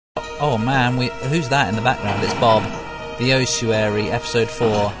Oh man, who's that in the background? It's Bob. The Ossuary, episode 4.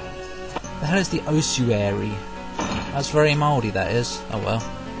 The hell is the Ossuary? That's very mouldy, that is. Oh well.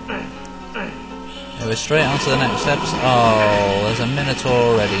 We're straight on to the next episode. Oh, there's a Minotaur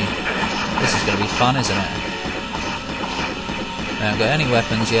already. This is going to be fun, isn't it? I haven't got any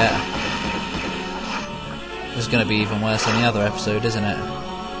weapons yet. This is going to be even worse than the other episode, isn't it?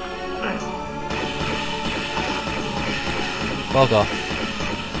 Bog off.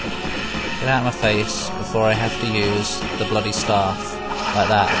 Get out of my face before I have to use the bloody staff. Like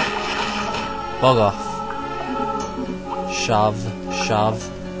that. Bog off. Shove. Shove.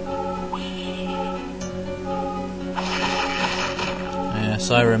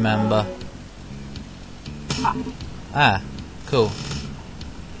 Yes, I remember. Ah, cool.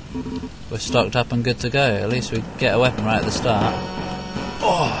 We're stocked up and good to go. At least we get a weapon right at the start.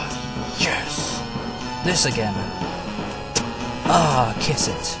 Oh, yes! This again. Ah, kiss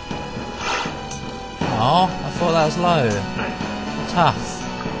it. Oh, I thought that was low. Tough.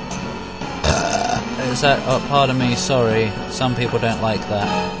 Is that... Oh, pardon me, sorry. Some people don't like that.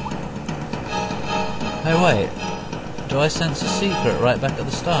 Hey, wait. Do I sense a secret right back at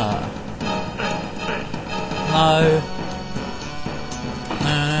the start? No.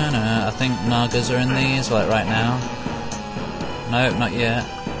 No. I think Nagas are in these, like right now. No, not yet.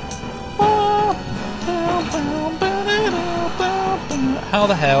 How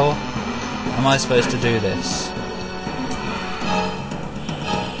the hell am I supposed to do this?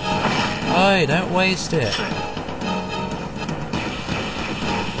 Oi, don't waste it.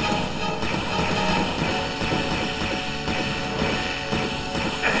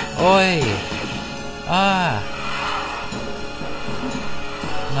 Oi! Ah!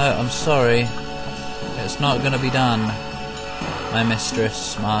 No, I'm sorry. It's not going to be done. My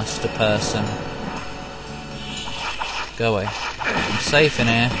mistress, master person. Go away. I'm safe in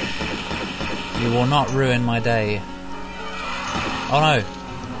here. You will not ruin my day. Oh no!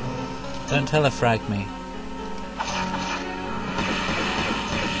 Don't telefrag me.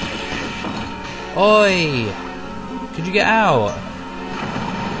 Oi! Could you get out?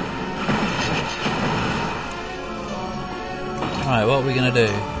 Right, what are we gonna do?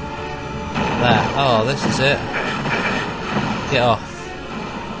 That. Oh, this is it. Get off.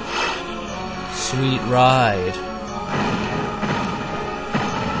 Sweet ride.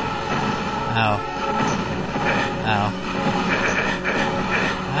 Ow. Ow.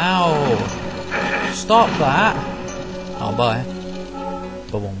 Ow! Stop that! Oh, bye.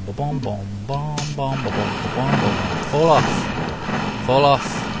 Boom, boom, boom, boom, boom, boom, boom, boom. Fall off. Fall off.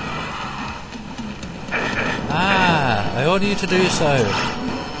 Ah! I order you to do so.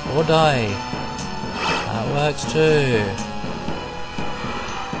 Or die. That works too.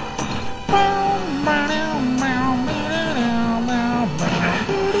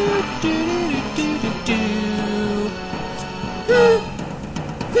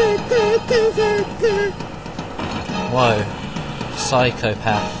 Whoa.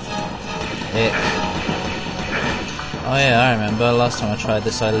 Psychopath. Ick. Oh yeah, I remember. Last time I tried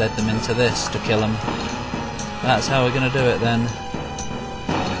this, I led them into this to kill them. That's how we're gonna do it then.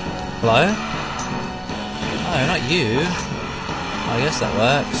 Hello? Oh, not you. I guess that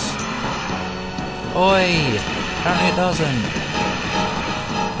works. Oi! Apparently it doesn't.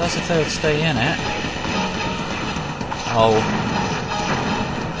 That's if they would stay in it. Oh.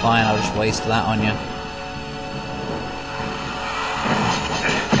 Fine, I'll just waste that on you.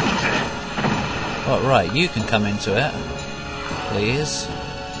 Oh, right, you can come into it. Please.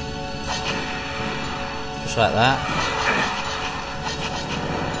 Just like that.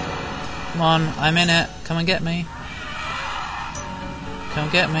 Come on, I'm in it. Come and get me. Come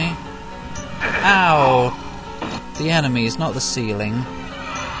get me. Ow! The enemies, not the ceiling.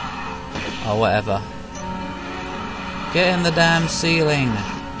 Oh, whatever. Get in the damn ceiling.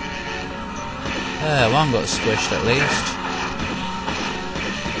 There, one got squished at least.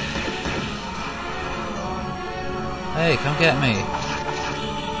 Hey, come get me.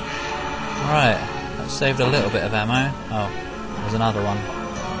 Right, that saved a little bit of ammo. Oh, there's another one.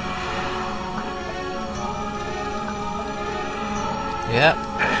 Yep.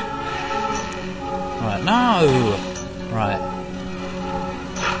 Right, no! Right.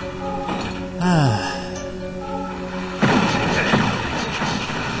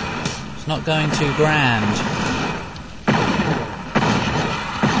 It's not going too grand.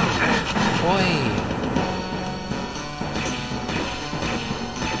 Oi!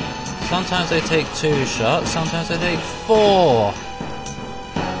 Sometimes they take 2 shots, sometimes they take 4.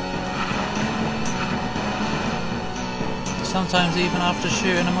 Sometimes even after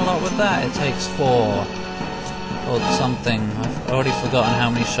shooting them a lot with that, it takes 4. Or something. I've already forgotten how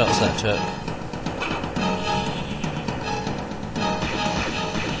many shots that took.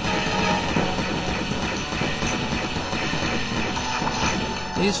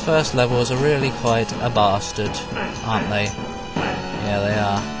 These first levels are really quite a bastard, aren't they? Yeah, they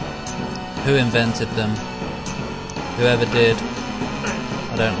are. Who invented them? Whoever did,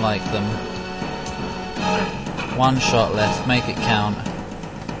 I don't like them. One shot left, make it count.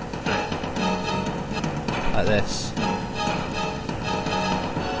 Like this.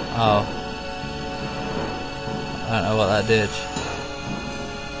 Oh. I don't know what that did.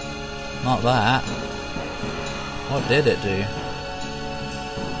 Not that. What did it do?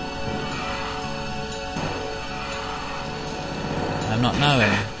 I'm not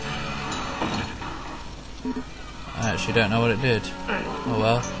knowing. I actually don't know what it did. Oh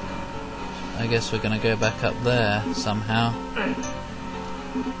well. I guess we're gonna go back up there somehow.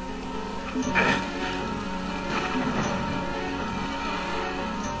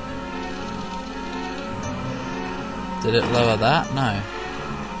 Did it lower that? No.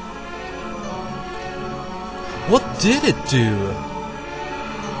 What did it do?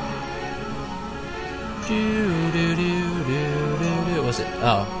 Was it?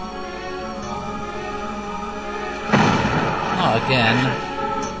 Oh. Not again.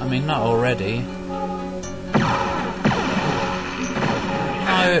 I mean, not already.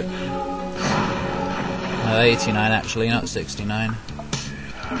 No. No, 89 actually, not 69.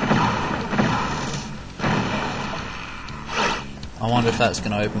 I wonder if that's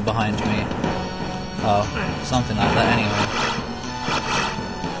going to open behind me. Oh, something like that anyway.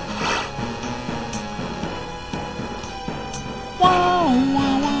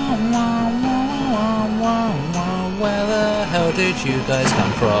 Where the hell did you guys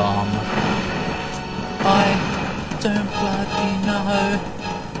come from? I don't bloody know.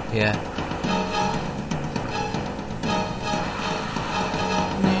 Yeah.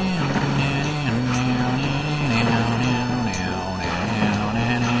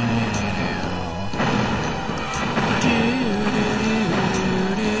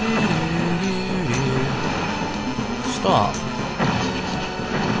 Stop.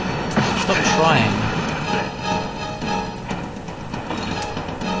 Stop trying.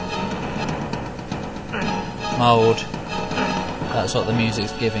 Mold. That's what the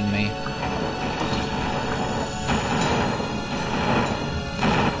music's giving me.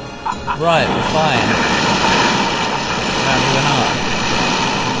 Right, we're fine. Apparently we're not.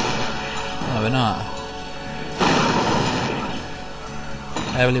 No, we're not.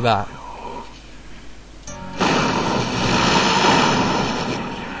 Heavily back.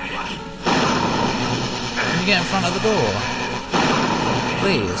 Can you get in front of the door?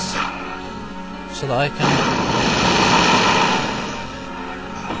 Please. So that I can...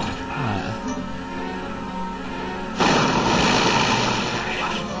 Right.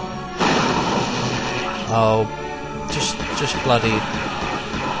 Oh, just bloody...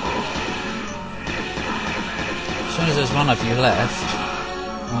 As soon as there's one of you left,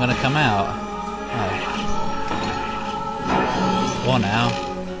 I'm gonna come out. Oh. One now.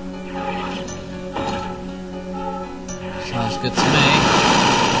 Sounds good to me.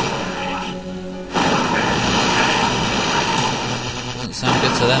 Sound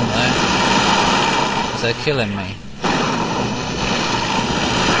good to them though, because they're killing me.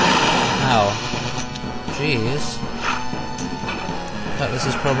 Ow. Jeez. But this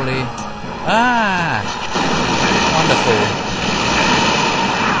is probably... Ah! Wonderful.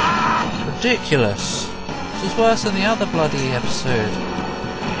 Ridiculous. This is worse than the other bloody episode.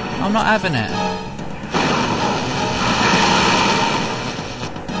 I'm not having it.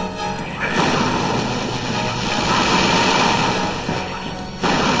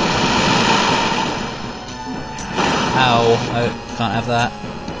 Ow, oh, can't have that.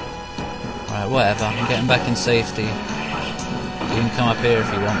 Right, whatever, I'm getting back in safety. You can come up here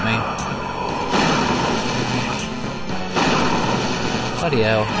if you want me. Bloody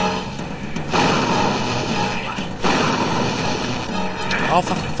hell. Oh,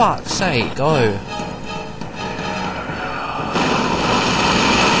 for fuck's sake, go.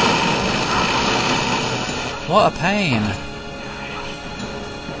 What a pain.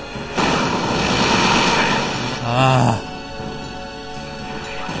 Ah.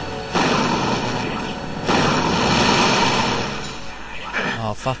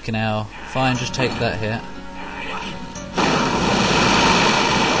 Oh, fucking hell. Fine, just take that hit.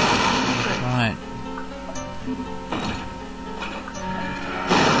 Right.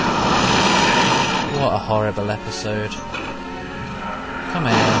 What a horrible episode. Come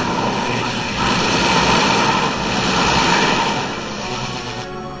here.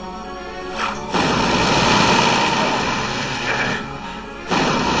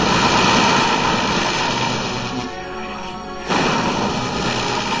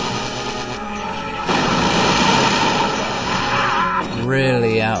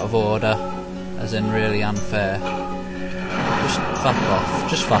 order, as in really unfair. Just fuck off.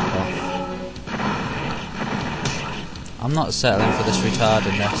 Just fuck off. I'm not settling for this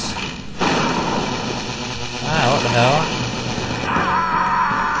retardedness. Ah, what the hell?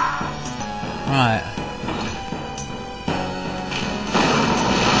 Right.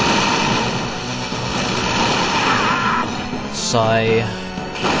 Sigh.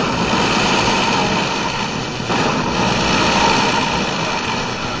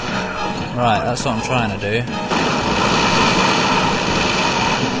 Right, that's what I'm trying to do.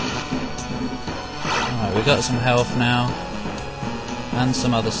 Alright, we got some health now. And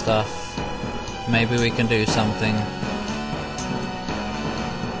some other stuff. Maybe we can do something.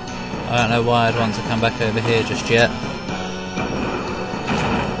 I don't know why I'd want to come back over here just yet.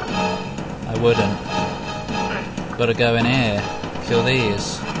 I wouldn't. Gotta go in here. Kill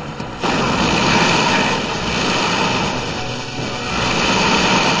these.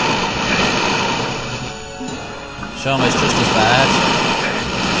 It's almost just as bad.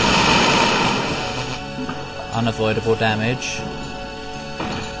 Unavoidable damage.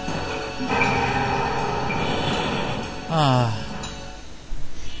 Ah.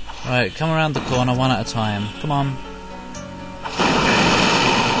 Right, come around the corner one at a time. Come on.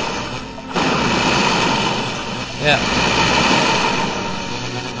 Yeah.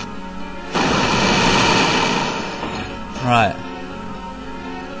 Right.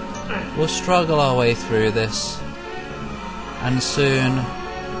 We'll struggle our way through this. And soon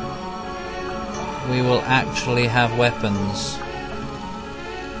we will actually have weapons.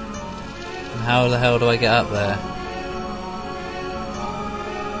 And how the hell do I get up there?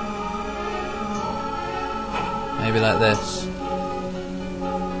 Maybe like this.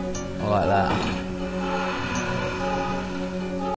 Or like that.